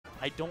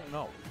I don't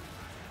know.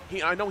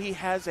 I know he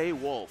has a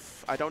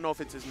wolf. I don't know if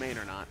it's his main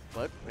or not,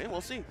 but hey,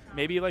 we'll see.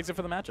 Maybe he likes it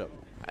for the matchup.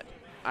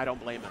 I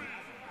don't blame him.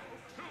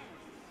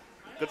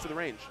 Good for the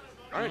range.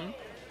 All right,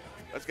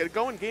 let's get it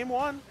going. Game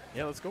 1.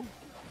 Yeah, let's go.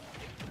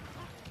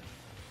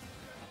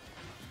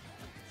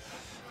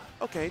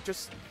 Okay,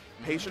 just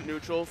patient,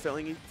 neutral,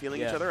 feeling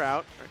each other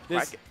out.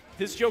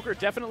 This Joker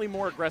definitely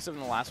more aggressive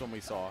than the last one we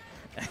saw.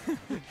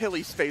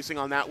 Hilly's spacing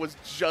on that was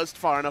just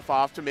far enough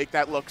off to make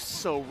that look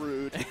so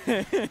rude.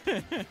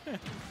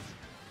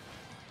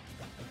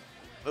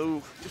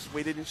 Ooh, just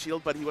waited in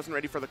shield, but he wasn't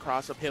ready for the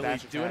cross-up.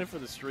 Hilly's doing it for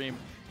the stream.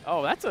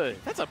 Oh, that's a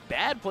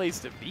bad place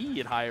to be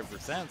at higher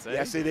percents, eh?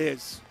 Yes, it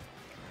is.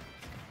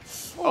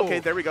 Oh. Okay,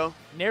 there we go.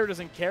 Nair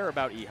doesn't care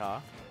about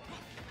Iha.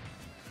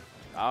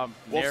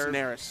 Wolf's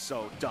Nair is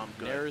so dumb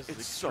good. Nair is it's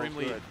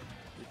extremely, so good.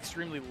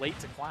 extremely late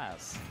to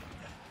class.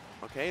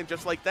 Okay, and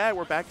just like that,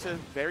 we're back to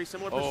very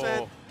similar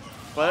percent.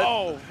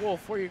 But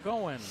Wolf, where you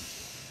going?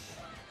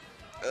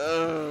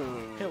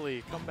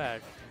 Hilly, come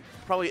back.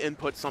 Probably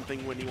input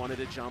something when he wanted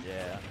to jump.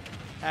 Yeah,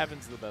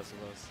 happens to the best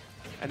of us.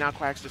 And now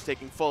Quack's just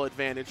taking full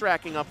advantage,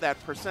 racking up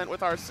that percent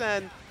with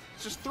Arsene,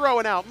 just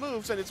throwing out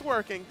moves, and it's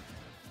working.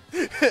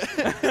 That's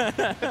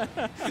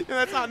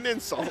not an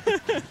insult.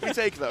 We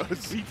take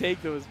those. We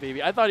take those,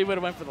 baby. I thought he would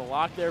have went for the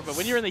lock there, but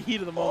when you're in the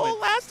heat of the moment,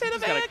 last hit you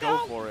of just gotta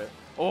go for it.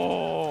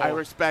 Oh, I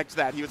respect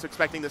that. He was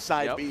expecting the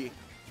side B.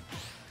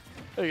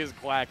 Look at his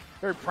Quack.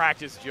 Very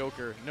practiced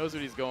Joker. Knows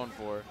what he's going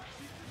for.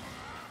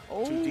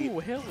 Oh,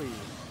 Hilly.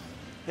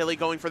 Hilly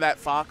going for that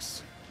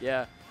Fox.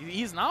 Yeah,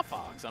 he's not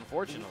Fox,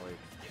 unfortunately.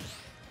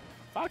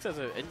 Fox has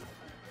a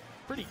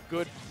pretty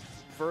good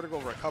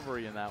vertical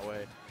recovery in that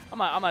way.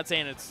 I'm not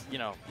saying it's, you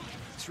know,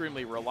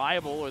 extremely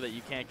reliable or that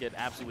you can't get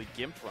absolutely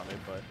gimped from it,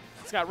 but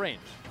it's got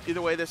range.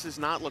 Either way, this is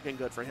not looking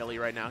good for Hilly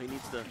right now. He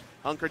needs to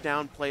hunker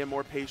down, play a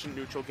more patient,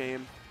 neutral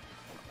game.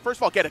 First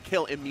of all, get a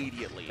kill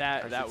immediately.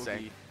 That would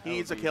be. He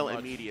needs a kill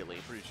immediately.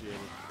 Appreciated.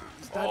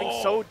 He's diving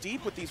so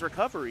deep with these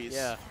recoveries.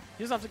 Yeah.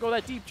 He doesn't have to go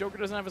that deep. Joker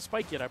doesn't have a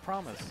spike yet, I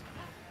promise.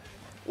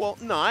 Well,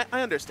 no, I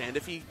understand.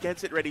 If he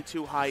gets it ready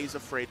too high, he's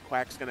afraid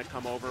Quack's going to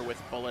come over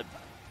with bullet.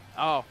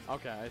 Oh,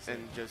 okay, I see.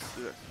 And just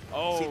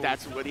see,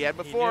 that's what he had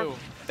before.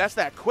 That's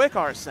that quick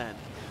Arsene.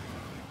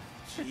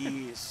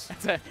 Jeez.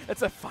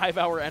 That's a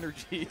 5-hour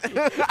energy.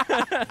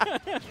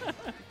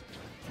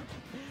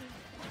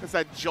 That's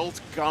that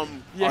jolt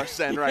gum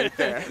Arsene right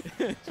there.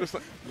 Just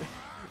like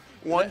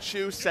one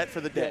chew set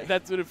for the day.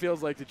 That's what it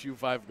feels like to chew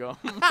 5 gum.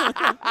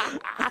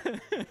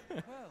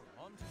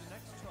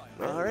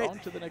 All right. On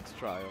to the next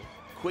trial.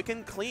 Quick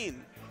and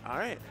clean. All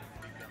right.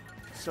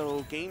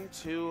 So game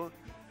 2,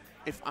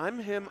 if I'm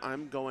him,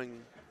 I'm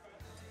going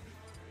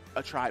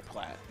a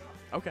tri-plat.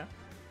 Okay.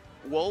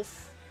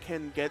 Wolf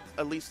can get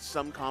at least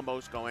some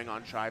combos going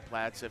on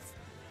tri-plats if,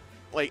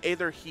 like,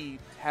 either he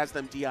has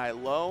them DI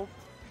low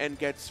and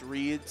gets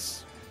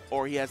reads,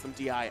 or he has them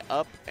DI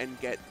up and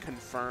get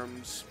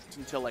confirms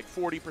until like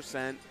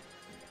 40%,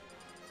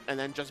 and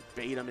then just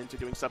bait him into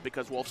doing stuff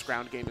because Wolf's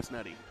ground game is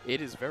nutty.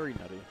 It is very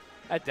nutty.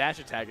 That dash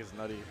attack is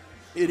nutty.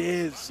 It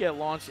is. Get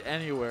launched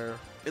anywhere.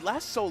 It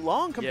lasts so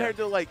long compared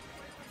to like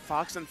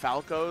Fox and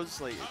Falco's.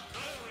 Like,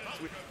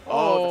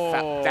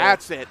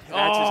 that's it.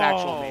 That's his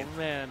actual main. Oh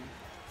man,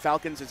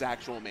 Falcon's his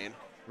actual main.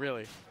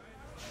 Really.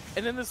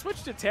 And then the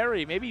switch to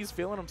Terry. Maybe he's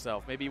feeling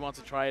himself. Maybe he wants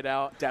to try it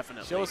out.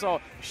 Definitely. Show us all.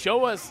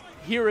 Show us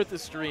here at the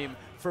stream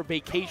for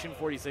Baecation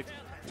 46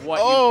 what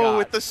you got.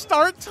 With the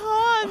start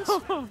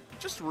taunt.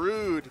 Just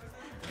rude.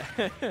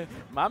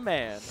 My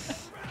man.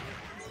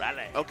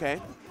 Rally.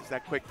 Okay. Is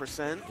that quick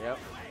percent? Yep.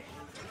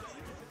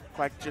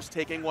 Quack just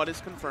taking what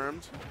is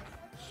confirmed.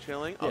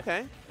 Chilling. Yeah.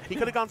 Okay. He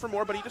could have gone for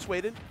more, but he just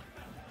waited.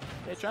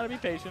 Yeah, trying to be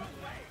patient.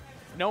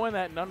 Knowing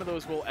that none of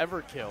those will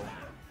ever kill.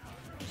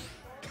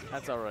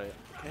 That's all right.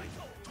 Okay.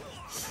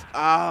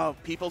 Oh,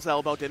 People's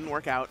Elbow didn't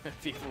work out.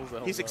 People's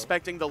Elbow. He's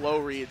expecting the low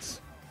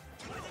reads.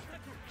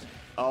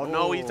 Oh,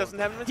 no, he doesn't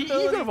have He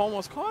invincibility. could have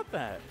almost caught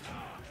that.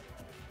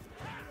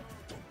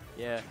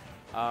 Yeah.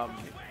 A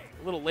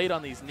little late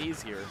on these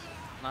knees here.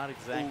 Not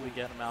exactly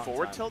getting him out.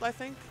 Forward tilt, I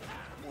think?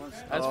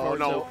 That's forward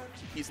tilt.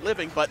 He's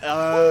living, but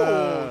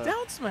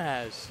down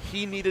smash.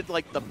 He needed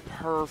like the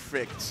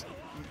perfect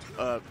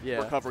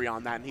recovery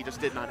on that, and he just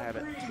did not have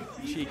it.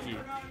 Cheeky.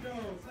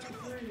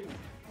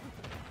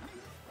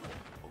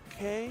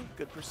 Okay,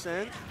 good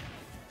percent.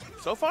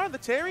 So far, the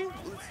Terry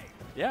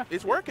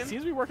is working.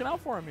 Seems to be working out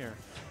for him here.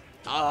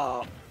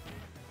 Oh,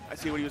 I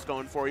see what he was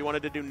going for. He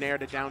wanted to do Nair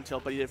to down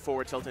tilt, but he did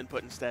forward tilt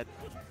input instead.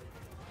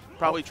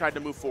 Probably tried to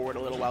move forward a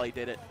little while he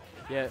did it.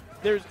 Yeah,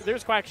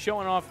 there's Quack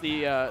showing off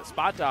the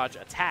spot dodge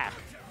attack.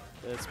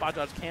 The spot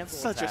dodge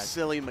cancel attack. Such a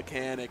silly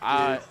mechanic,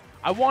 dude.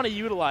 I want to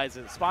utilize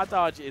it. Spot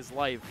dodge is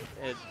life.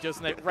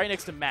 Just right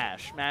next to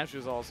mash. Mash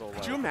is also life.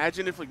 Could you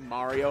imagine if like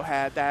Mario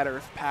had that or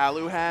if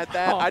Palu had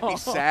that? I'd be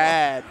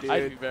sad, dude.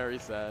 I'd be very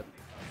sad.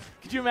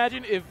 Could you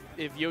imagine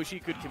if Yoshi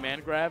could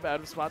command grab out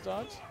of spot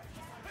dodge?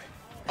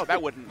 Oh,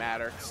 that wouldn't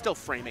matter. Still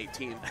frame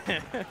 18.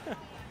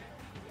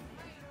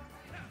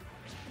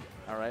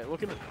 All right,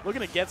 looking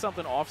to get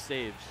something off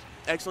stage.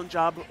 Excellent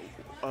job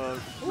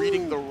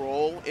reading the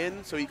roll in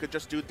open, so he could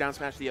just do down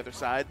smash the other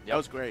side. Yep. That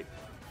was great.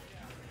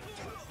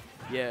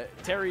 Yeah,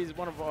 Terry's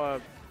one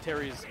of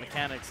Terry's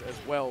mechanics as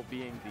well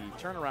being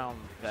the turnaround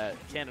that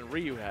Ken and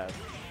Ryu have.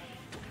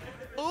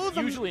 Oh,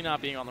 Usually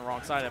not being on the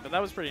wrong side of it, but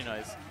that was pretty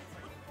nice.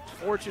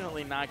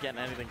 Fortunately, not getting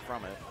anything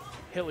from it.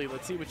 Hilly,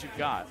 let's see what you've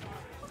got.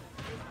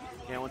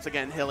 Yeah, once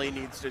again, Hilly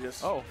needs to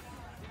just Oh,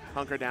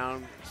 hunker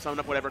down, summon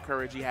up whatever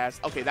courage he has.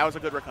 Okay, that was a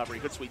good recovery.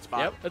 Good sweet spot.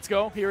 yep, let's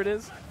go. Here it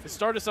is. The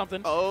start of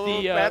something.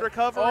 Oh, the, bad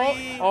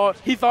recovery. Oh,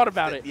 he thought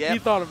about it. Yep. He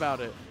thought about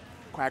it.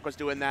 Quack was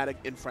doing that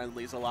in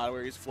friendlies a lot,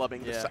 where he's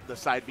flubbing Yeah. the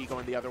side B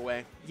going the other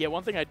way. Yeah,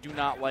 one thing I do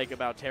not like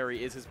about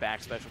Terry is his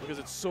back special because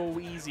it's so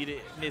easy to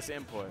miss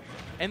input.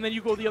 And then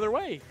you go the other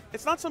way.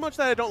 It's not so much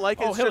that I don't like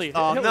it. Oh, It's Hilly, just,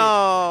 oh, Hilly.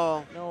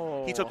 no.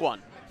 No. He took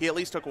one. He at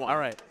least took one. All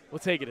right, we'll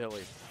take it,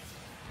 Hilly.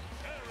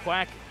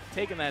 Quack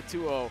taking that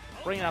 2-0,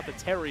 bringing out the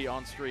Terry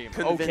on stream.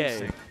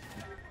 Convincing. Okay.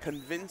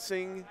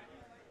 Convincing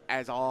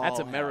as all That's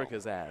hell.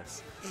 America's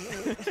ass.